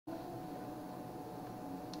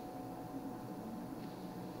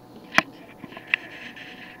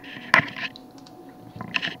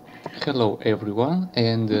Hello everyone,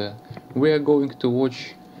 and we are going to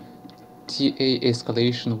watch TA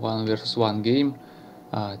Escalation 1 vs 1 game,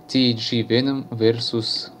 TG Venom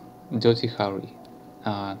vs Dirty Harry.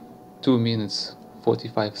 2 minutes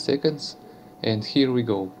 45 seconds, and here we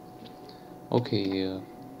go. Okay,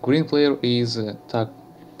 green player is tag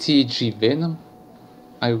TG Venom.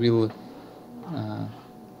 I will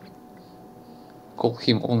call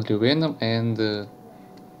him only Venom, and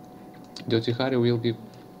Dirty Harry will be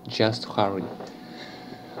just Harry.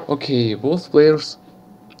 Okay, both players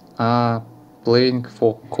are playing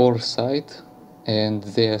for core side, and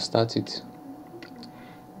they started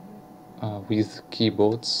with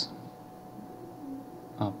keyboards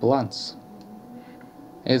plants.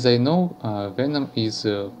 As I know, Venom is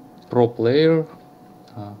a pro player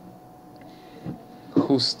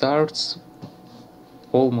who starts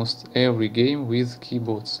almost every game with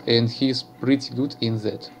keyboards, and he's pretty good in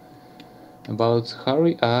that. About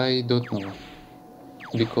Harry, I don't know,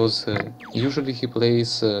 because usually he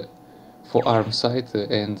plays for arm side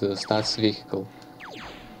and starts vehicle.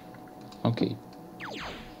 Okay.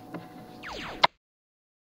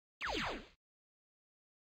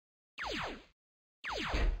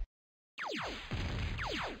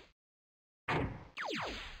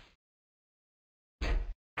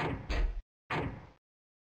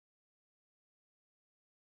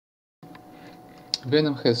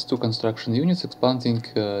 Venom has two construction units expanding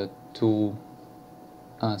to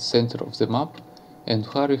center of the map, and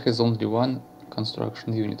Harry has only one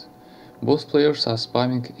construction unit. Both players are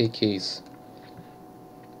spamming AKs.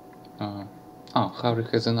 Harry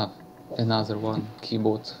has another one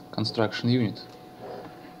keyboard construction unit.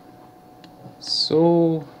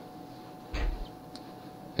 So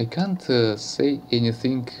I can't say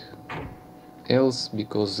anything else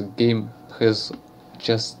because the game has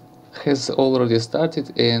already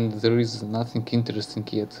started and there is nothing interesting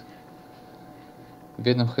yet.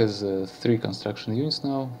 Venom has 3 construction units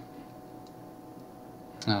now.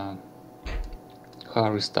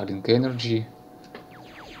 Harry studying energy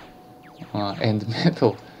and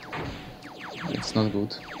metal. It's not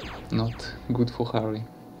good. Not good for Harry.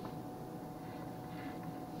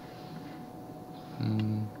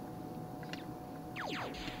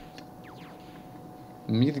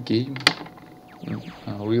 Mid game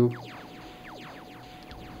will.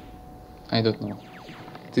 I don't know.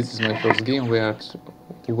 This is my first game where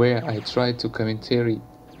I try to commentary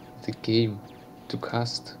the game to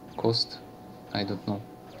cost. I don't know.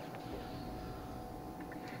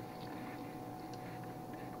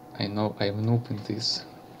 I know I'm noob in this.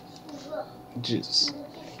 Jesus.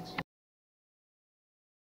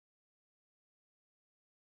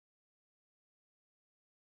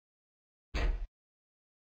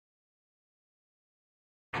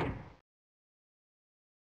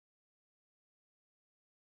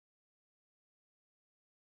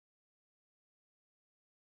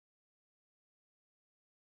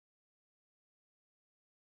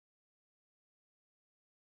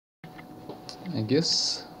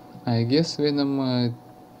 I guess Venom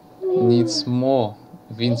needs more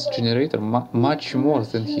Vince generator, much more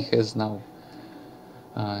than he has now.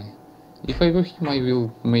 If I were him, I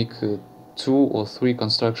will make 2 or 3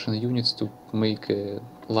 construction units to make a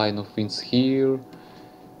line of Vince here,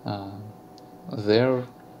 there,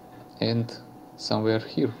 and somewhere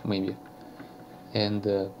here maybe. And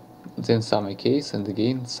then some AKs and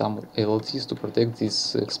again some LLTs to protect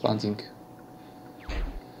this expanding.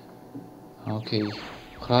 Okay,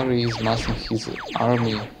 Harry is massing his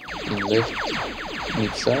army in left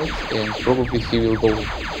mid side, and probably he will go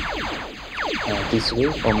this way,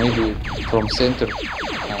 or maybe from center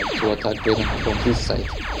to attack Venom from this side.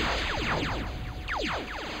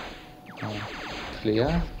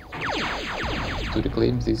 Clear to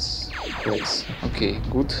reclaim this place. Okay,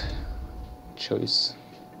 good choice.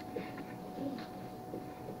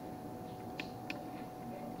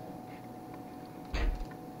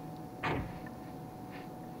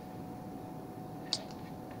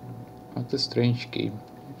 What a strange game.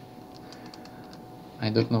 I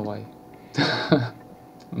don't know why.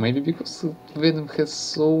 Maybe because Venom has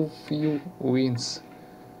so few wins.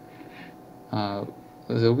 The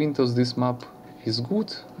win of this map is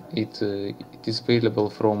good. It is available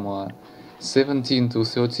from 17 to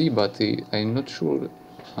 30, but I'm not sure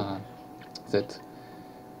that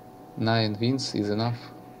 9 wins is enough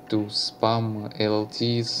to spam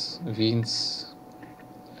LLTs, wins,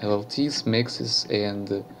 LLTs, maxes,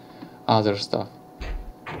 and other stuff.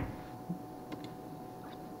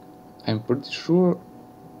 I'm pretty sure.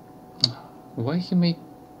 Why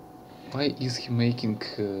is he making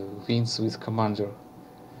wins with commander?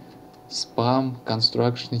 Spam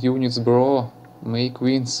construction units, bro. Make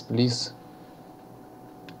wins, please.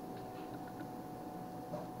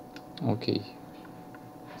 Okay.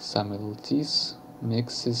 Some LTs,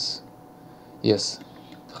 mixes. Yes.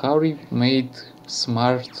 Harry made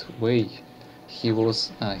smart way. He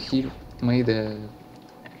made a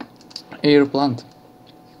air plant.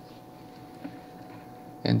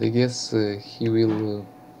 And I guess he will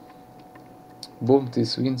bomb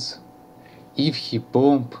these wins. If he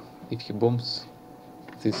bombs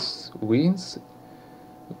these wins,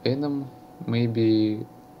 Venom maybe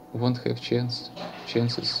won't have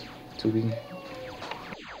chances to win.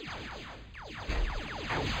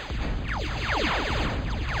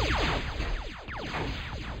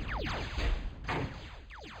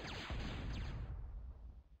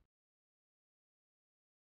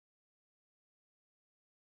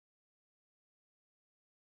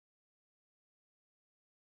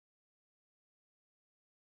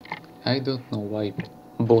 I don't know why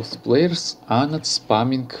both players are not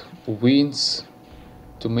spamming wins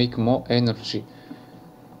to make more energy.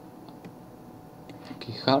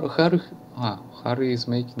 Okay, Harry is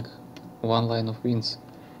making one line of wins,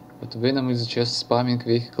 but Venom is just spamming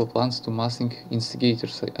vehicle plants to massing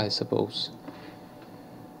instigators, I suppose.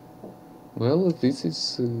 Well, this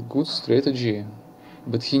is a good strategy,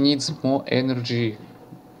 but he needs more energy,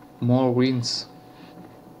 more wins.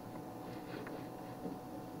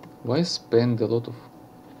 Why spend a lot of...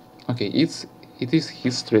 Okay, it is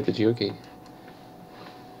his strategy, okay.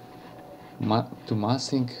 To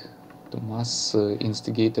mass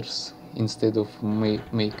instigators instead of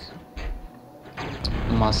make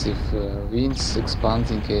massive wins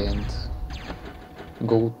expanding and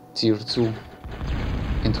go tier 2.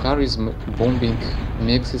 And Harry is bombing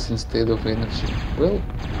mexes instead of energy. Well,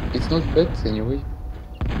 it's not bad anyway.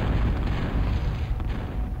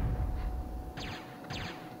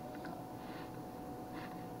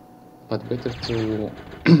 But better to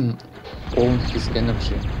own his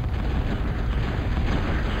energy.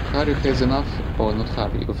 Harry has enough, or not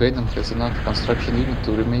Harry, Venom has enough construction unit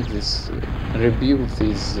to remake this, rebuild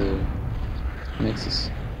these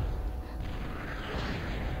mexes.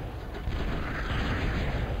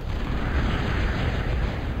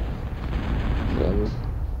 Well,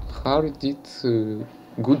 Harry did a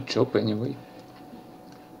good job anyway.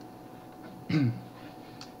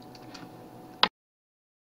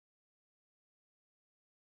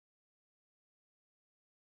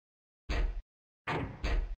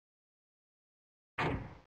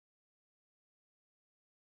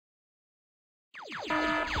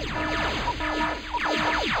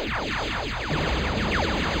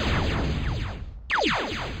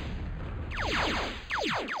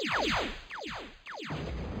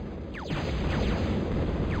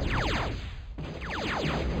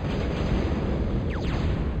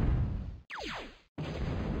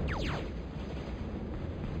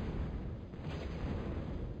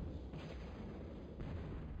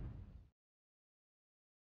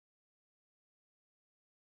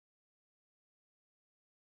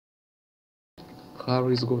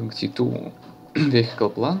 Harry is going to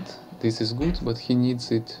vehicle plant. This is good, but he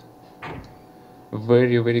needs it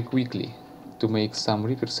very quickly to make some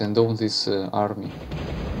reapers and own this army.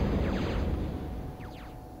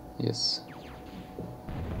 Yes.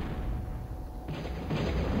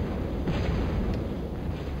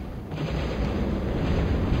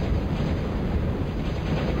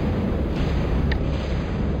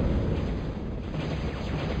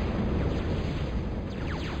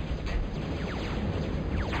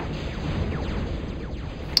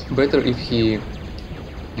 Better if he,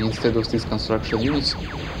 instead of these construction units,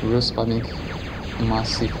 were spamming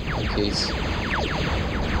massive case.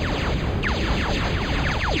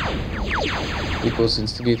 Because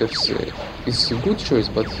instigators is a good choice,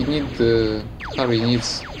 but Harry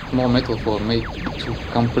needs more metal to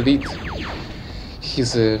complete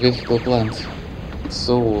his vehicle plant.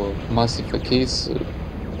 So massive case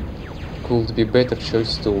could be better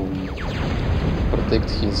choice to protect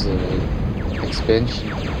his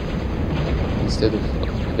expansion instead of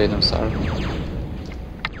Venom's army.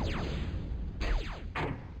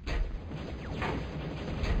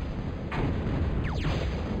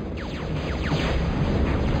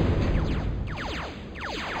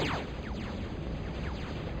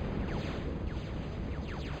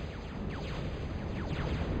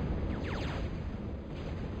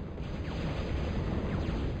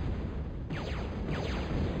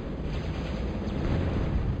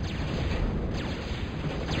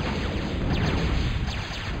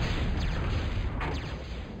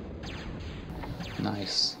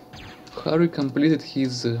 Nice. Harry completed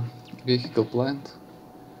his vehicle plant.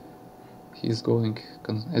 He's going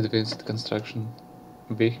advanced construction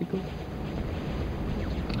vehicle.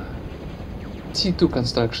 T2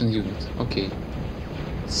 construction unit. Okay,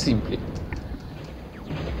 simply.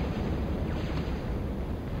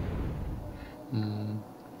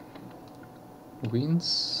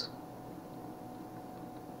 Wins.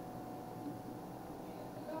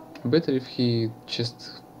 Better if he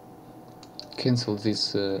just cancel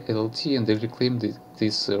this LLT and reclaim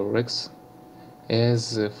this Rex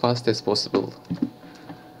as fast as possible.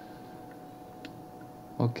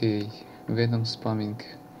 Okay, Venom spamming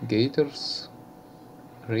Gators,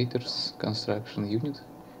 Raiders, construction unit,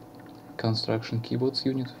 construction keyboards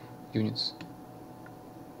units.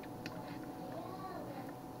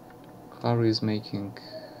 Harry is making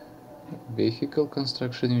vehicle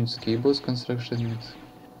construction units, keyboards construction units,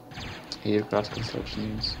 aircraft construction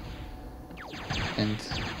units, and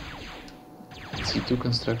C2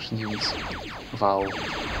 construction units. Wow.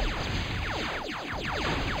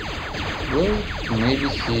 Well, maybe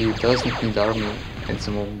he doesn't need army at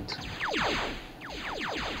the moment.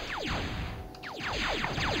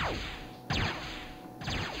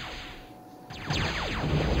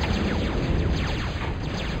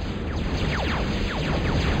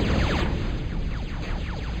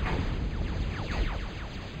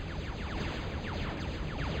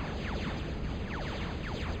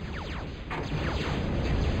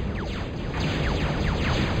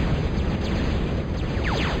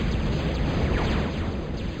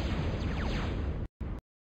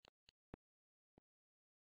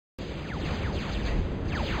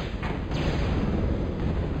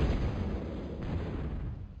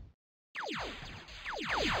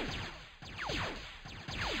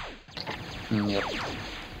 Yep,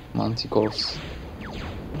 Manticores.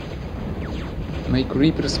 Make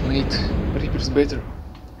Reapers better.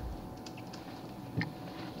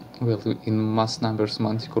 Well, in mass numbers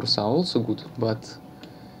Manticores are also good, but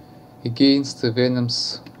against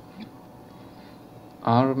Venom's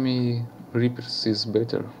army, Reapers is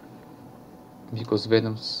better. Because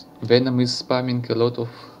Venom is spamming a lot of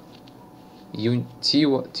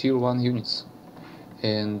tier 1 units.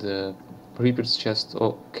 And Reapers just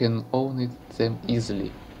can own them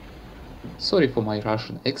easily. Sorry for my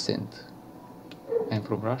Russian accent. I'm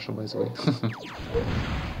from Russia, by the way.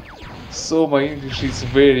 So my English is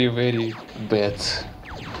very, very bad.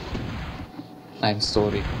 I'm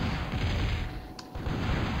sorry.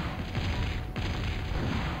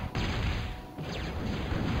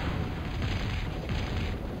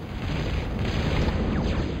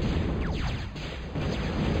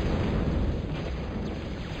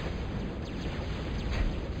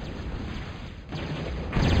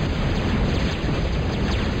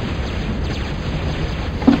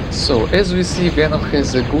 So, as we see, Venom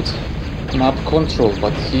has a good map control,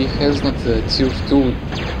 but he has not a tier 2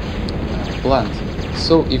 plant.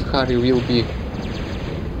 So, if Harry will be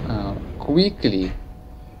quickly,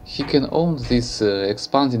 he can own this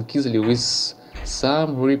expanding easily with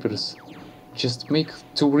some Reapers. Just make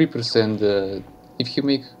 2 Reapers, and if he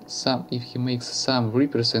makes some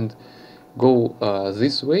Reapers and go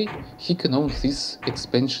this way, he can own this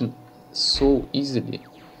expansion so easily.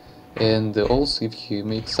 And also, if he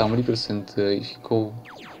makes some Reapers and if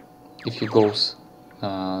he goes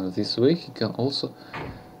this way, he can also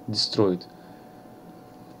destroy it.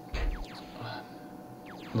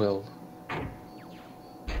 Well,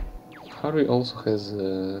 Harry also has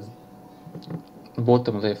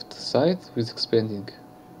bottom left side with expanding.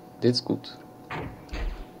 That's good.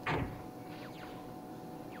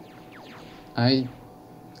 I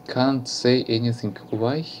can't say anything.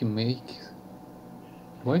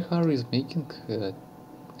 Why Harry is making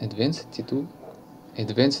advanced T2,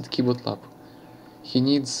 advanced keyboard lab? He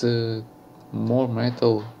needs more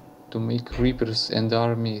metal to make Reapers and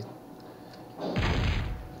army.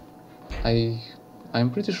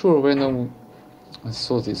 I'm pretty sure Venom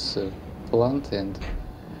saw this plant and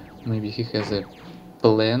maybe he has a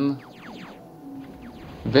plan.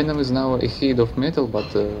 Venom is now ahead of metal,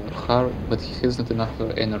 but he has not enough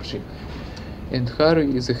energy, and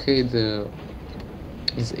Harry is ahead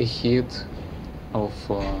of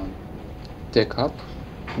Tech Up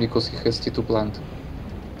because he has T2 plant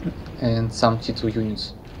and some T2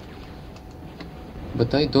 units.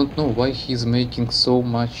 But I don't know why he's making so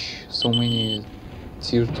many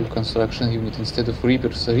tier 2 construction units instead of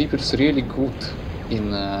Reapers. Reapers really good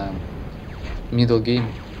in middle game.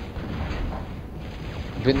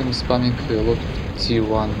 Venom is spamming a lot of tier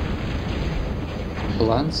 1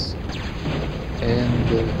 plants, and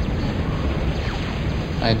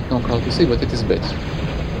I don't know how to say, but it is bad.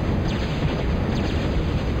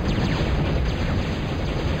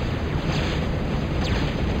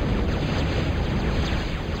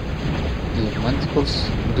 The Manticores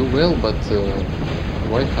do well, but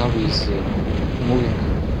why Harry is moving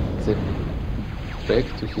them back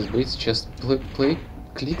to his base. Just click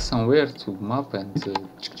somewhere to map and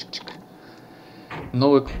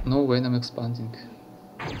no venom expanding.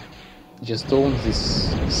 Just own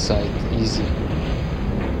this side easy.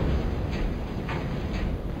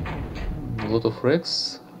 A lot of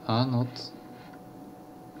wrecks are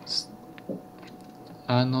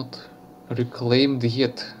not reclaimed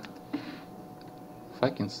yet.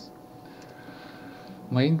 Fuckings.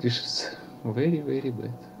 My English is very, very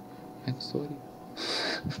bad. I'm sorry.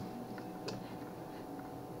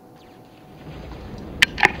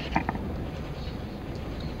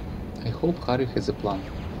 I hope Harry has a plan.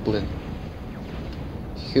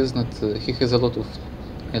 He has not. He has a lot of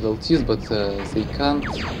LLTs, but they can't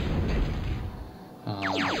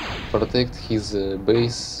protect his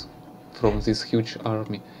base from this huge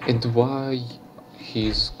army. And why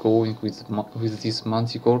he's going with these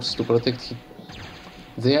manticores to protect him?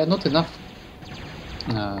 They are not enough.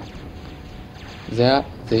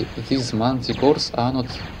 These manticores are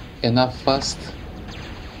not enough fast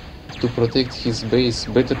to protect his base.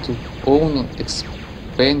 Better to own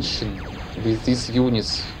expansion with these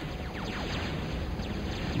units.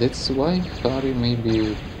 That's why Harry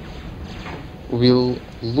maybe will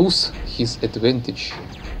lose his advantage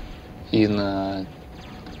in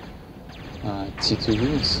T2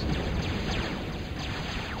 units.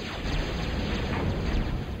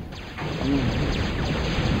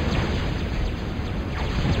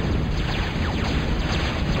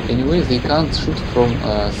 Anyway, they can't shoot from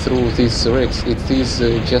through these wrecks. It is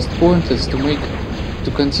just pointless to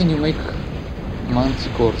continue make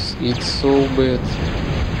manticores. It's so bad.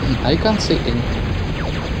 I can't say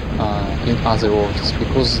in other words,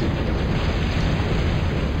 because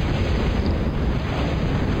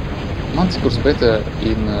manticores better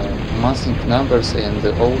in massing numbers and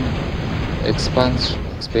own expansion,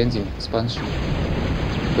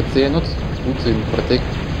 but they are not good in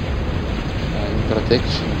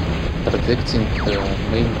protecting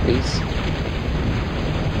main base.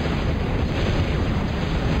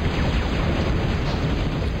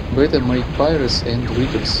 Better make pirates and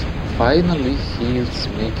riggers. Finally, he is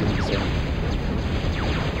making them.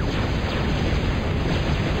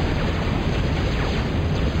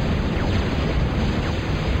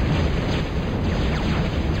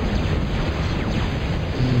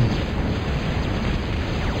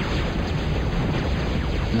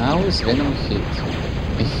 Now is enemy hit.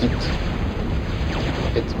 A hit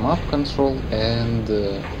at map control, and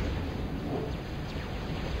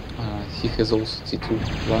he has also T2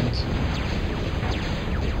 plant.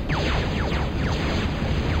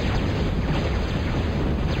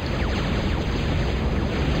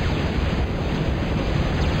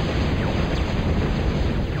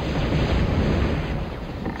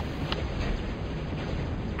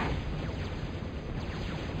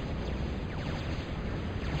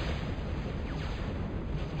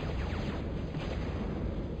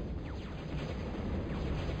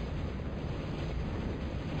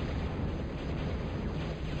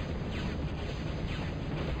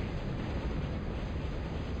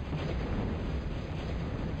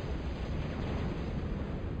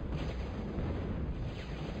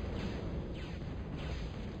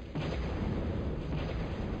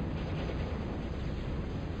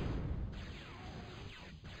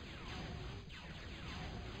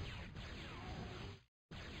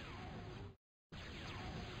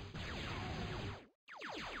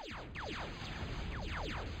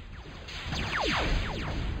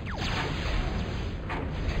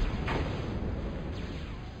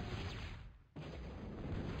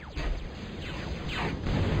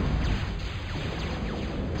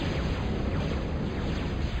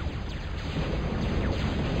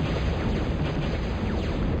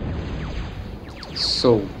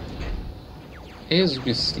 So, as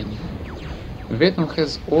we see, Venom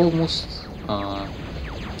has almost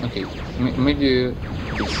okay, maybe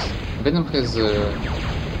this. Venom has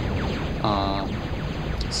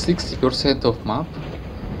 60% of map.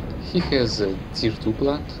 He has a tier 2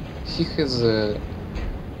 plant. He has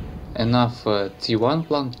enough T1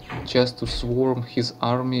 plant just to swarm his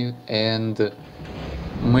army and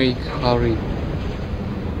make Harry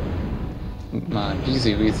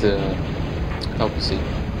busy with how to say.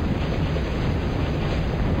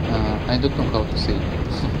 I don't know how to say.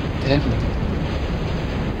 Damn it.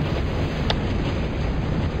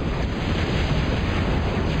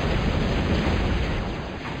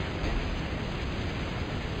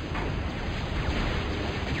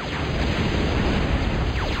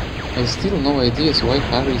 I still no ideas why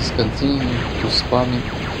Harry is continuing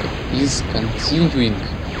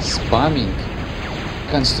spamming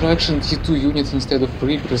construction T2 units instead of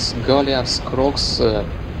Reapers, Goliaths, Crocs,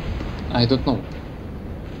 I don't know.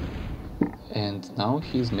 And now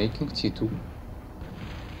he's making T2.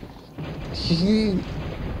 He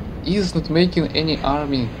is not making any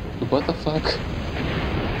army. What the fuck?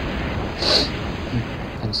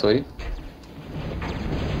 I'm sorry.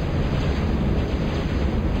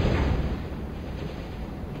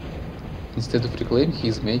 Instead of reclaim, he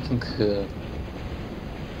is making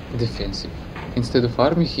defensive. Instead of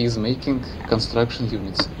army, he is making construction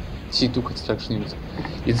units. T2 construction units.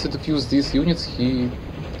 Instead of use these units, he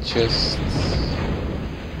just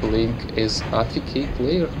playing as AFK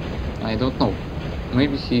player. I don't know.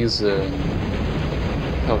 Maybe he is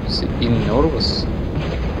how to say, nervous.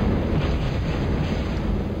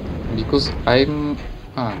 Because I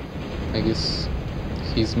guess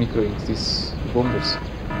he's microing these bombers.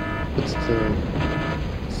 But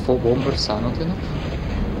 4 bombers are not enough.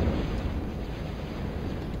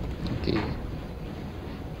 Okay.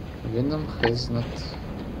 Venom has not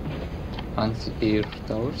anti-air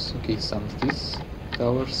towers. Okay, some of these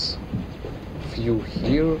towers. Few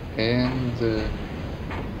here and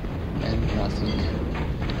nothing.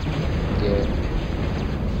 Yeah.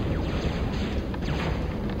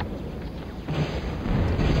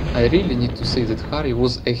 I really need to say that Harry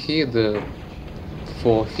was ahead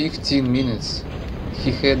for 15 minutes.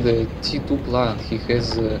 He had a T2 plan. He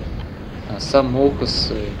has some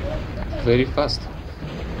Mohos very fast.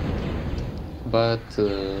 But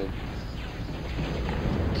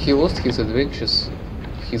he lost his advantage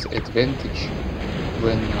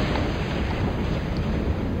when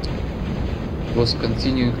was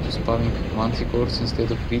continuing to spamming Manticores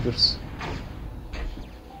instead of Reapers.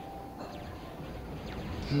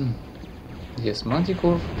 Yes,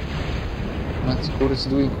 Manticore is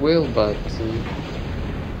doing well, but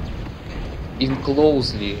in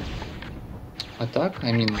closely attack,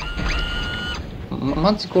 I mean,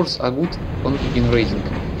 Manticores are good only in raiding,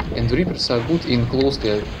 and Reapers are good in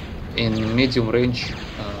closely, in medium range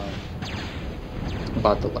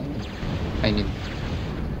battle. I mean,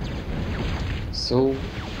 so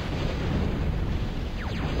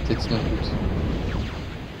that's not good.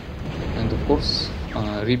 And of course,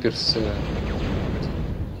 Reapers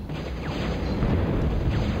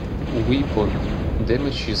weapon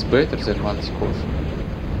damage is better than Manticore's.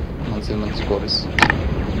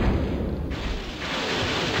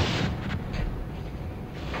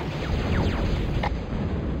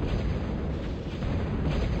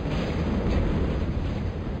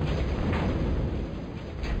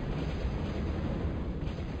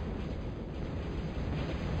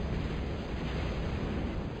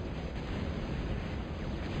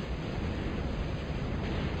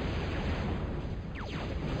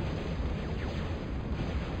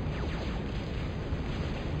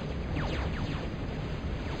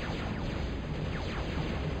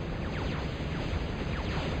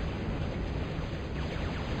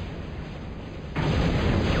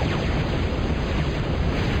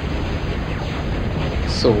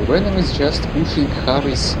 So Venom is just pushing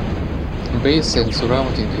Harry's base and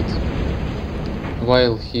surrounding it,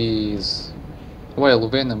 while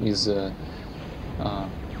Venom is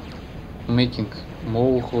making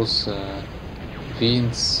Mohos,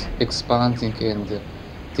 winds, expanding and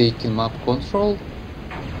taking map control.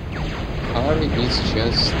 Harry is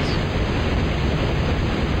just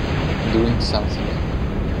doing something.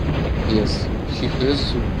 Yes, he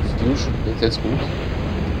has fusion, that's good.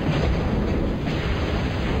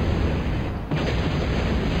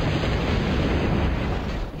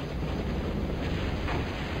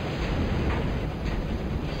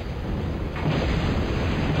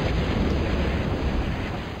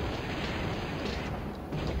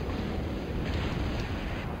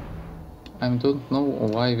 I don't know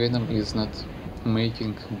why Venom is not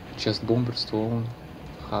making just bombers to own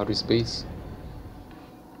Harry's base.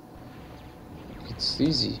 It's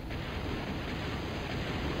easy.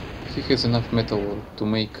 He has enough metal to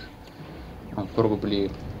make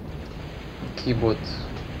probably keyboard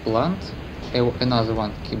plant, another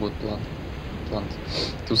one keyboard plant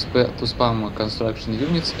to spam construction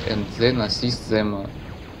units and then assist them.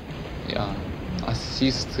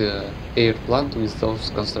 Assist air plant with those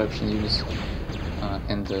construction units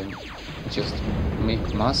and just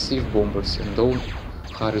make massive bombers and all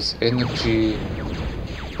Harry's energy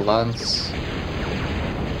plants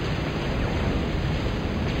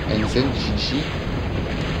and then GG.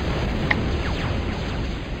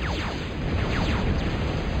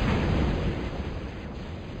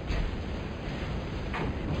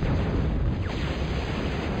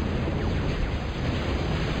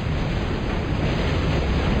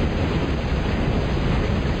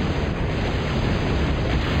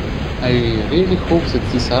 really hope that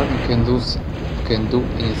this army can do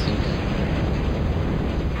anything.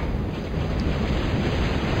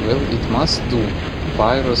 Well, it must do.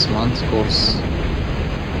 Pyrus, Manticores,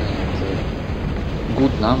 and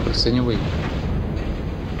good numbers anyway.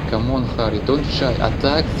 Come on, Harry, don't shy.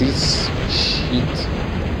 Attack this shit.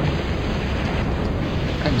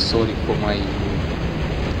 I'm sorry for my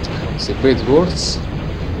bad words,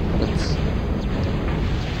 but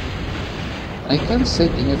I can't say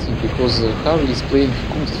anything because Harry is playing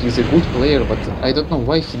good. He's a good player, but I don't know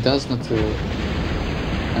why he does not.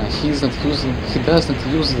 He does not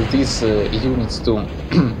use these units to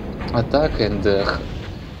attack and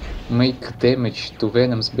make damage to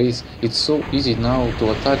Venom's base. It's so easy now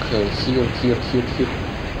to attack here.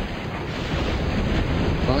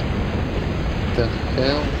 What the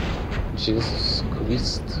hell? Jesus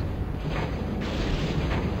Christ.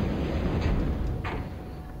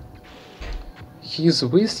 He is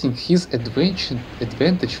wasting his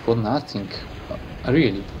advantage for nothing.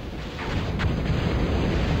 Really.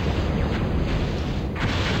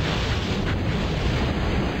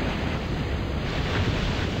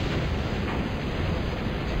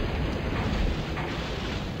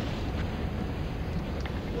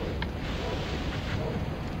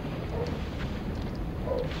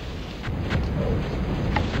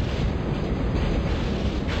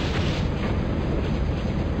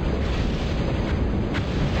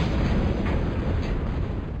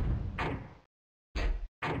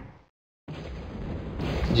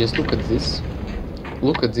 Just look at this.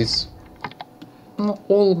 Look at this.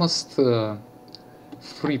 Almost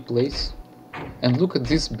free place. And look at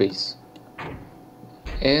this base.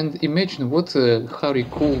 And imagine what Harry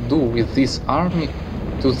could do with this army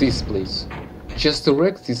to this place. Just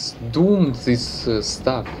wreck this, doom this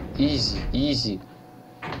stuff. Easy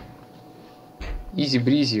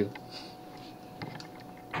breezy.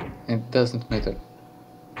 It doesn't matter.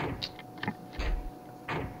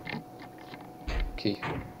 Okay.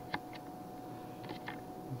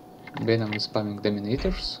 Venom is spamming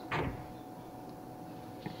Dominators.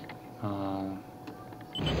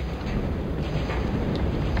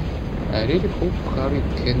 I really hope Harry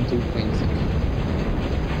can do anything.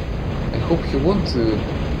 I hope he won't...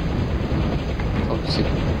 how to say...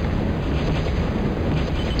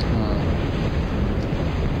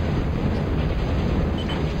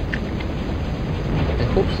 I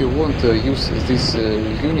hope he won't use these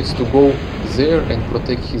units to go there and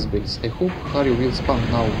protect his base. I hope Harry will spam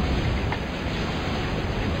now.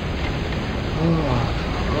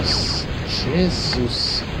 Oh,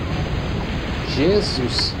 Jesus,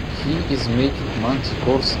 he is making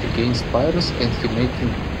Manticores against Pyrus and he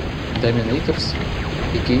making Dominators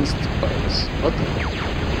against Pyrus. What the hell?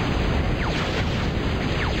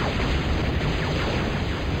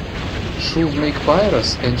 Should make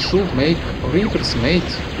Pyrus and should make Reaper's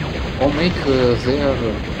Mate or make their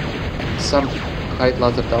some high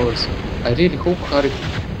ladder towers. I really hope Harry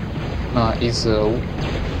is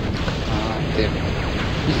damn.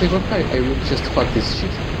 If I were Harry, I would just fuck this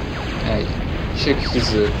shit. I check his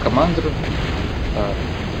commander,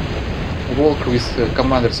 walk with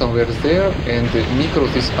commander somewhere there, and micro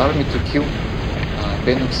this army to kill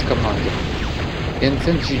Venom's commander. And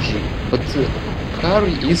then GG. But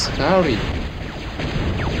Harry is Harry.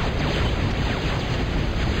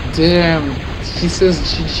 Damn, he says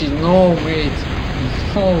GG. No, mate.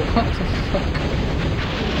 No, what the fuck?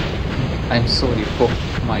 I'm sorry for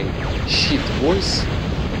my shit voice.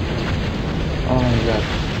 Oh my god.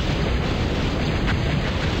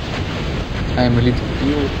 I'm a little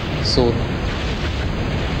ill, so...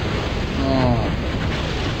 Oh.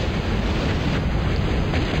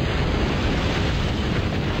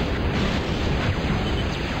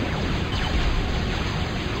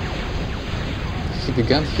 He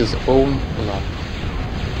began his own lap.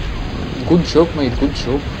 Good job, mate, good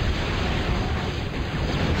job.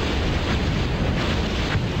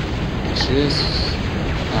 Jesus.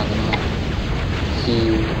 I don't know.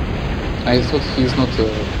 I thought he's not...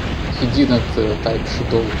 he did not type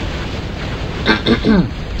shoot all.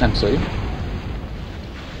 I'm sorry.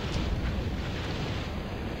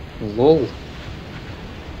 Lol.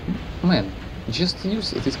 Man, just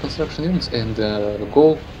use these construction units and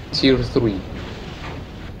go tier 3.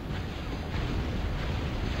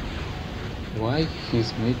 Why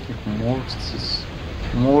he's making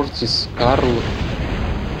Mortis, Carl?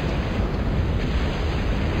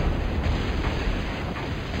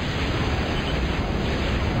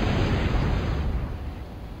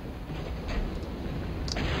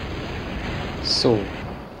 So,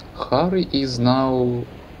 Harry is now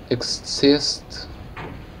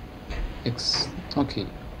okay.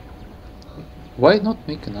 Why not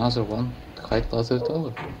make another one? high laser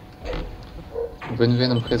tower. When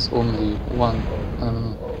Venom has only one...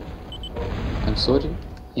 I'm sorry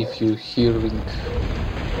if you hearing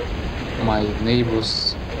my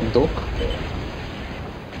neighbor's dog.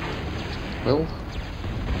 Well...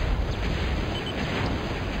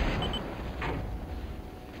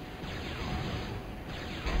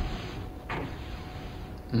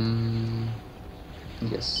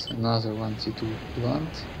 yes, another 1T2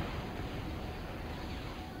 plant.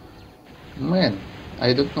 Man,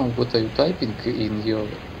 I don't know what are you typing in your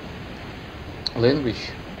language.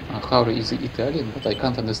 Harry is Italian, but I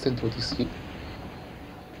can't understand what is he.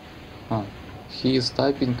 He is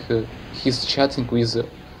typing, he's chatting with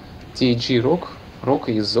TG Rock. Rock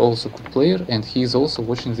is also a good player and he is also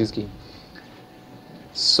watching this game.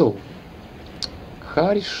 So,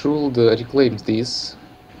 Harry should reclaim this,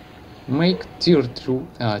 make tier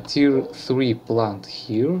 3 plant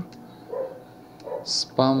here,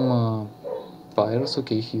 spam pyres,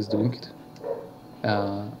 okay, he's doing it.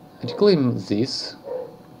 Reclaim this,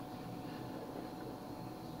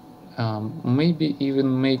 maybe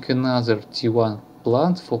even make another T1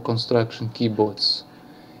 plant for construction keyboards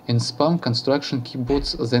and spam construction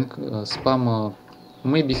keyboards, then spam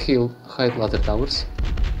maybe hide ladder towers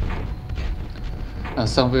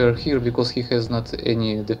somewhere here, because he has not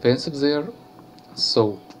any defensive there.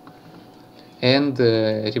 So, and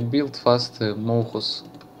rebuild fast Mohos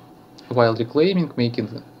while reclaiming,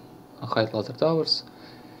 making hide ladder towers,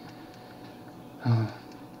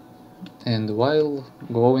 and while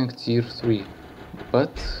going tier 3.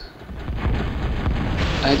 But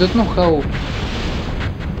I don't know how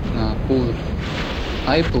could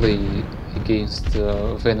I play against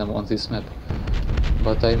Venom on this map,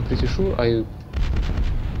 but I'm pretty sure I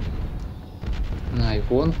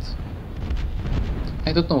won't.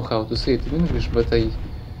 I don't know how to say it in English, but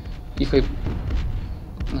if I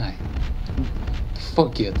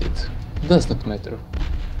forget it. Does not matter.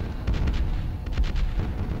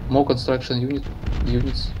 More construction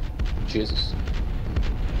units. Jesus.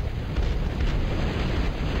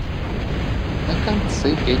 I can't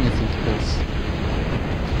say anything else.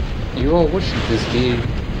 You are watching this game.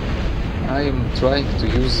 I am trying to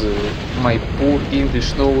use my poor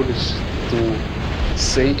English knowledge to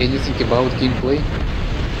say anything about gameplay,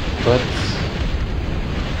 but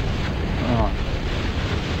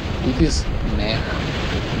it is meh.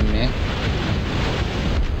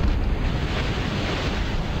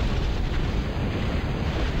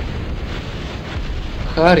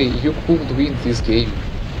 Harry, you could win this game.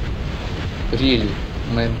 Really,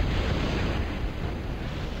 man.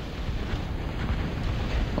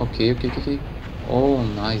 Okay. Oh,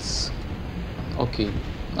 nice. Okay,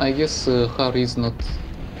 I guess Harry has not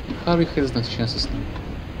chances now.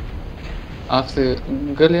 After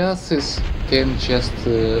Goliaths can just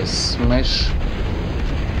smash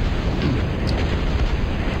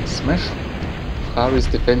Harry's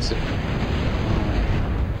defensive.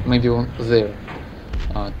 Maybe on there.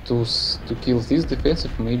 To kill this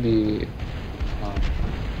defensive, maybe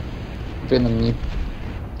Venom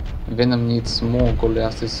needs more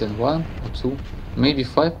Goliaths than 1 or 2, maybe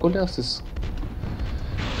 5 Goliaths.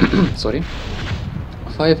 Sorry,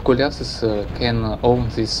 5 Goliaths can own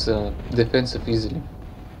this defensive easily.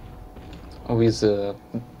 With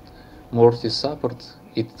Mortis support,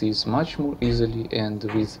 it is much more easily, and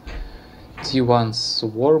with T1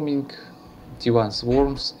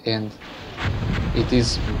 swarms, and it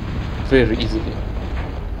is very easily.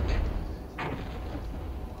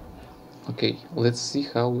 Okay, let's see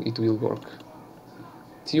how it will work.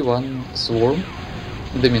 T1 swarm,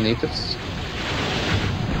 dominators.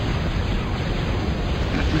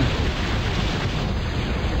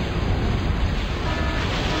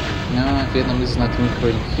 Venom is not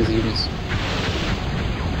microing his units.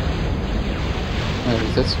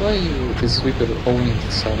 That's why this sweeper owning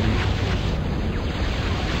some.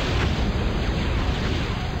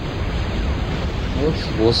 Well,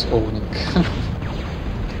 he was owning.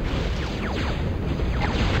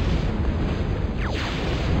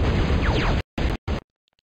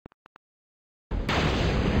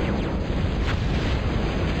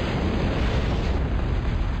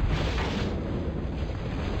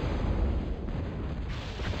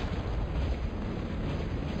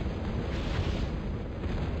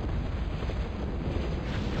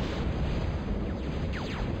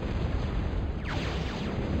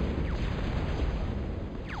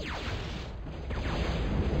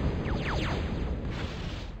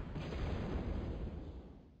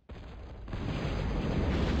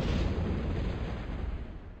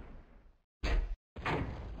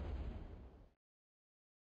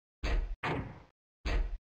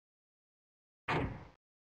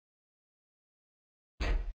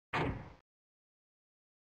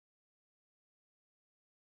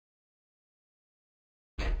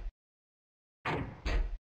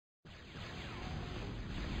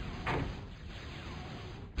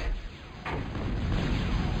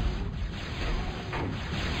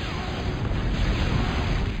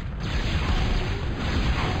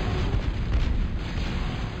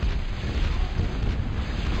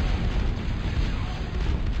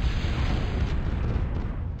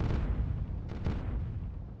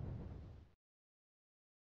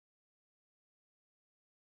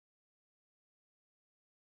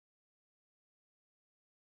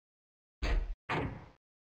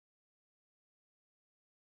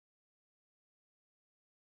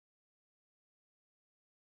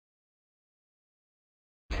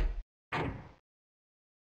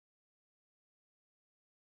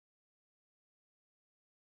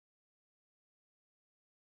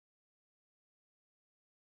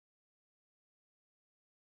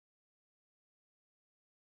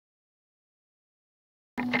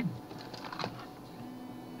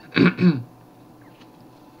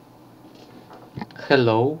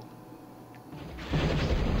 Hello.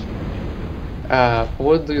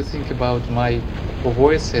 What do you think about my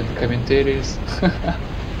voice and commentaries?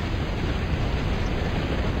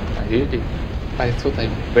 Really? I thought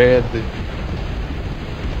I'm bad.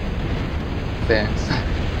 Thanks.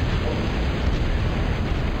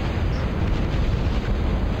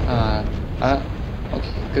 Uh,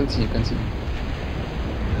 okay, continue.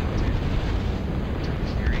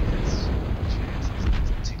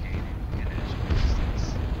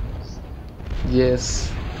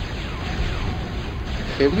 Yes.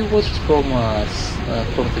 Have you watched from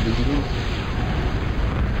the beginning?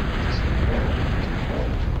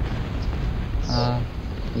 Uh,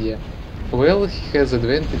 yeah. Well, he has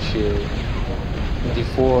advantage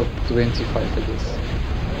before 25, I guess.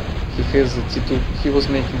 He has a T2. He was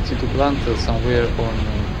making T2 plant somewhere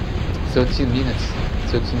on 13 minutes.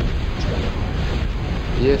 13.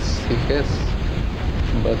 Yes, he has,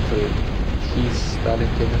 but he's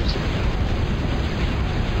starting energy.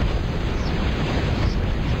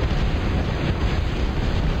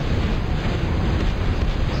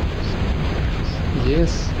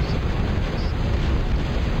 Yes.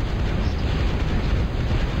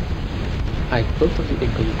 I totally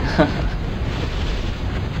agree.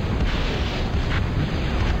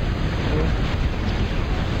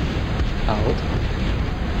 Out.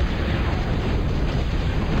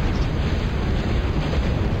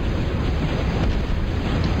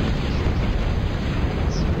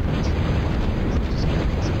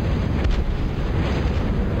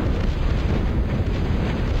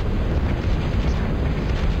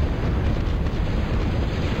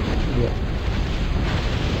 Yeah.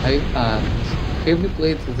 Have you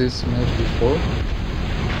played this map before?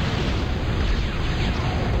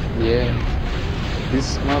 Yeah.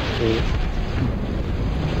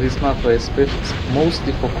 This map, especially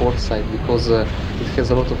mostly for court side because it has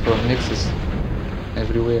a lot of nexus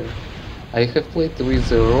everywhere. I have played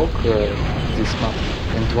with Rock this map,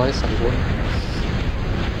 and twice I won.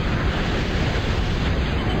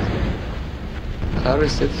 Harry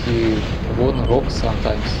said he won Rock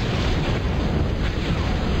sometimes.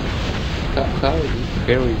 Harry.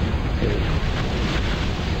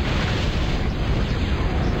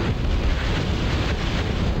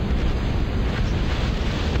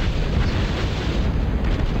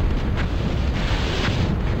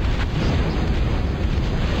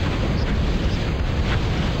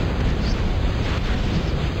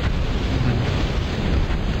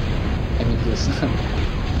 I mean, yes.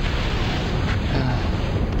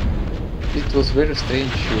 It was very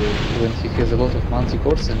strange when he has a lot of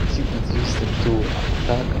multi-cores and didn't use them to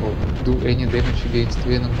attack or do any damage against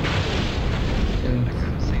Venom. And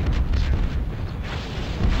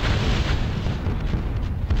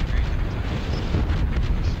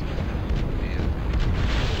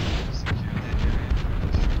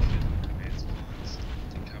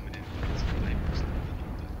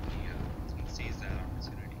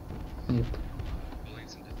yep.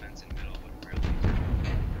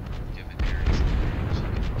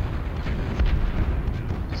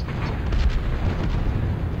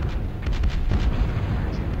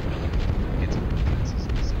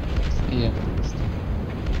 Yeah.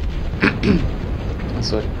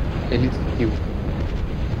 Sorry, a little ill.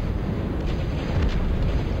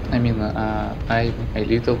 I mean, I'm a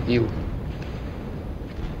little ill.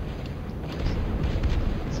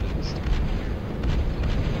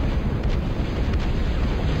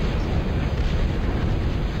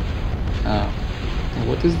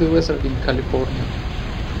 What is the weather in California?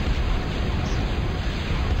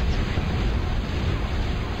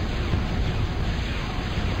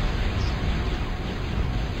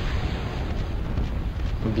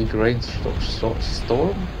 Big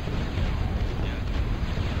storm?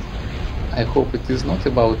 I hope it is not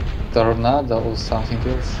about tornado or something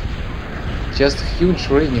else. Just huge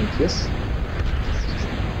raining, yes?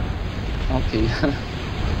 Okay.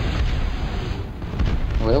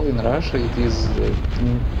 Well, in Russia it is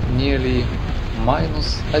nearly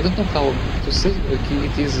minus, I don't know how to say,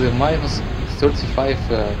 it is minus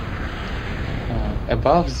 35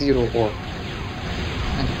 above zero, or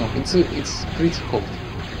I don't know, it's pretty cold.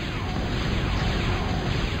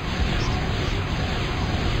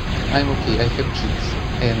 I'm okay, I have jeans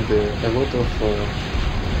and a lot of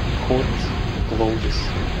hot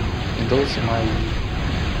clothes, and also my,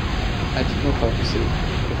 I don't know how to say,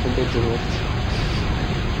 I forgot the word.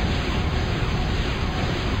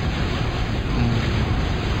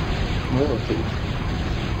 Well, okay.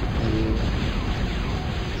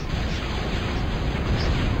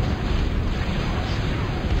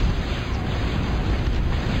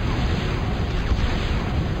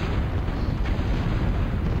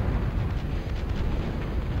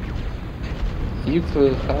 if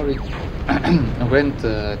Harry went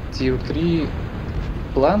tier 3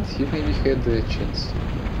 plant, he maybe had a chance.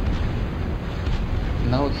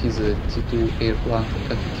 Now he's a T2 air plant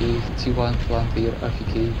AFK, T1 plant air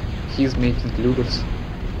AFK, he's making Lugers.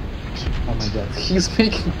 Oh my god, he's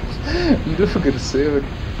making Lugers 7.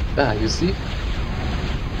 Ah, you see?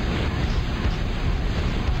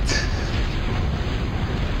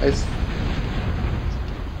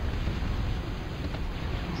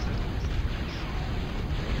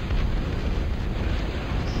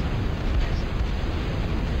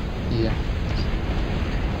 Yeah.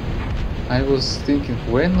 I was thinking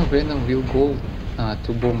when Venom will go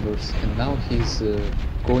to bombers, and now he's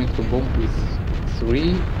going to bomb with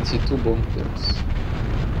 3 T2 bombers.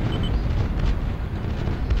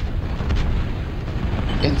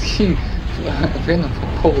 And he, Venom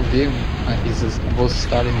whole game was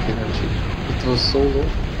starting energy. It was so low.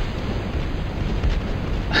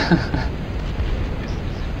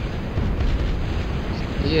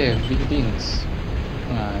 Yeah, big beans.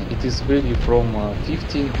 It is really from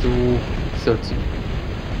 15 to 13.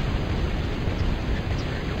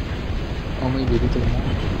 Or maybe a little more.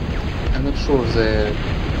 I'm not sure,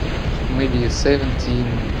 maybe 17,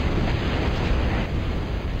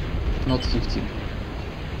 not 15.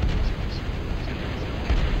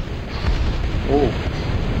 Oh,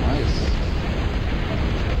 nice.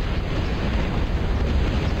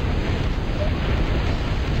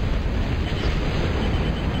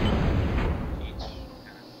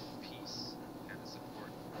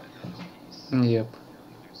 Yep.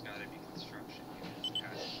 There's gotta be construction.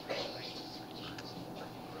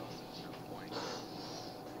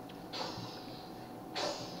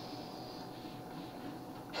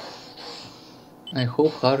 I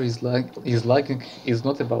hope Harry is lagging is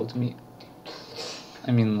not about me.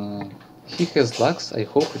 I mean, he has lags. I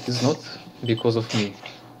hope it is not because of me.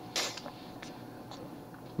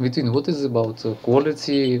 Between what is about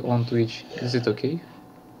quality on Twitch? Is it okay?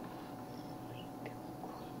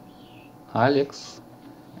 Alex,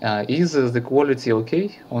 is the quality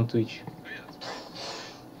okay on Twitch? Oh yeah, that's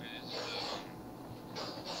great.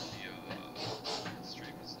 The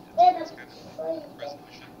stream is kind of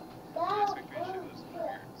resolution. The aspect ratio is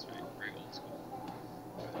weird. It's very old school.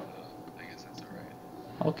 But I guess that's alright.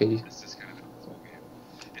 Okay. It's just kind of an old school game.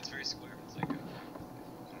 It's very square. It's like I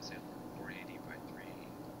want to say 480 by 380,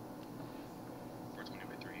 420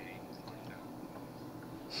 by 380, something like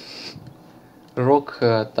that. Rock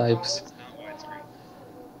types. It's not widescreen.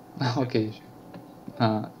 Okay.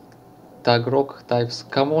 Tag Rock types.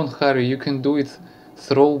 Come on, Harry, you can do it.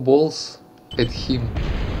 Throw balls at him.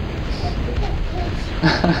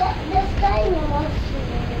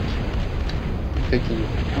 Thank you.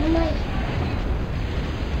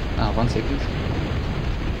 1 second.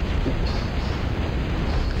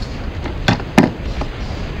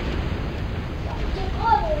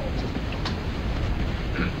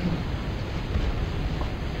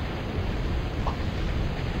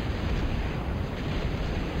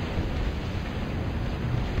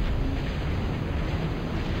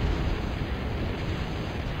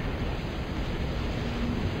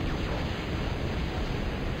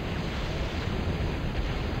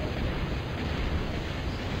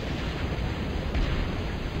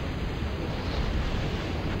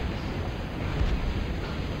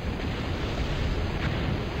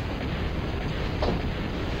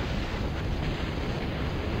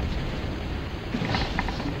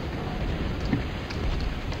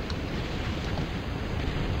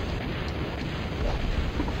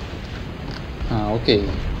 Okay,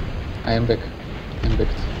 I am back. I'm back.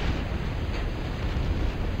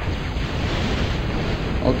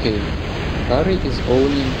 Okay, Harry is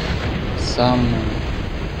owning some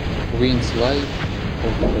wins live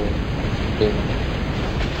of Venom.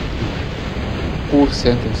 Poor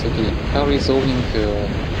sentence, okay. Harry is owning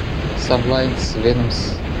some lines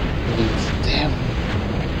Venom's wins. Damn!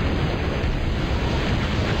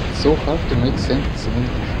 It's so hard to make sentence in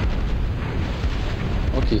English.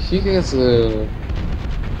 Okay, he has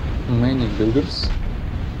many builders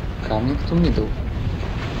coming to middle,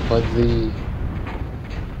 but he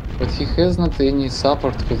has not any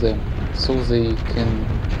support for them, so they can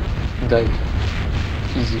die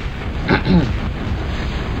easy.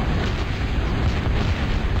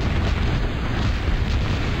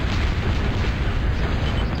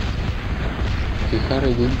 Okay,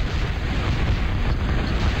 Harry again.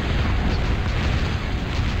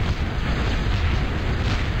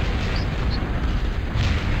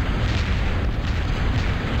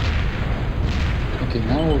 Okay,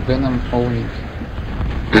 now Venom owning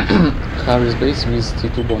Harry's base with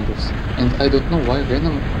T2 bombers, and I don't know why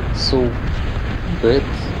Venom so bad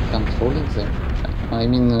controlling them. I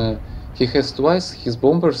mean, he has twice his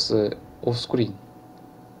bombers off screen.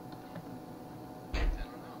 I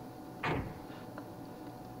don't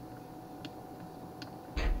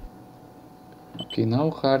know. Okay, now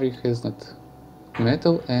Harry has not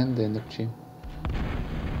metal and energy.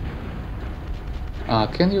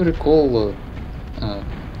 Can you recall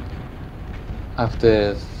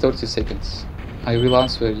after 30 seconds? I will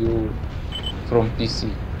answer you from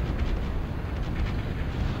PC.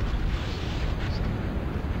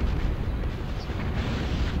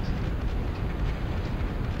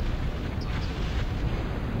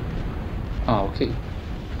 Okay.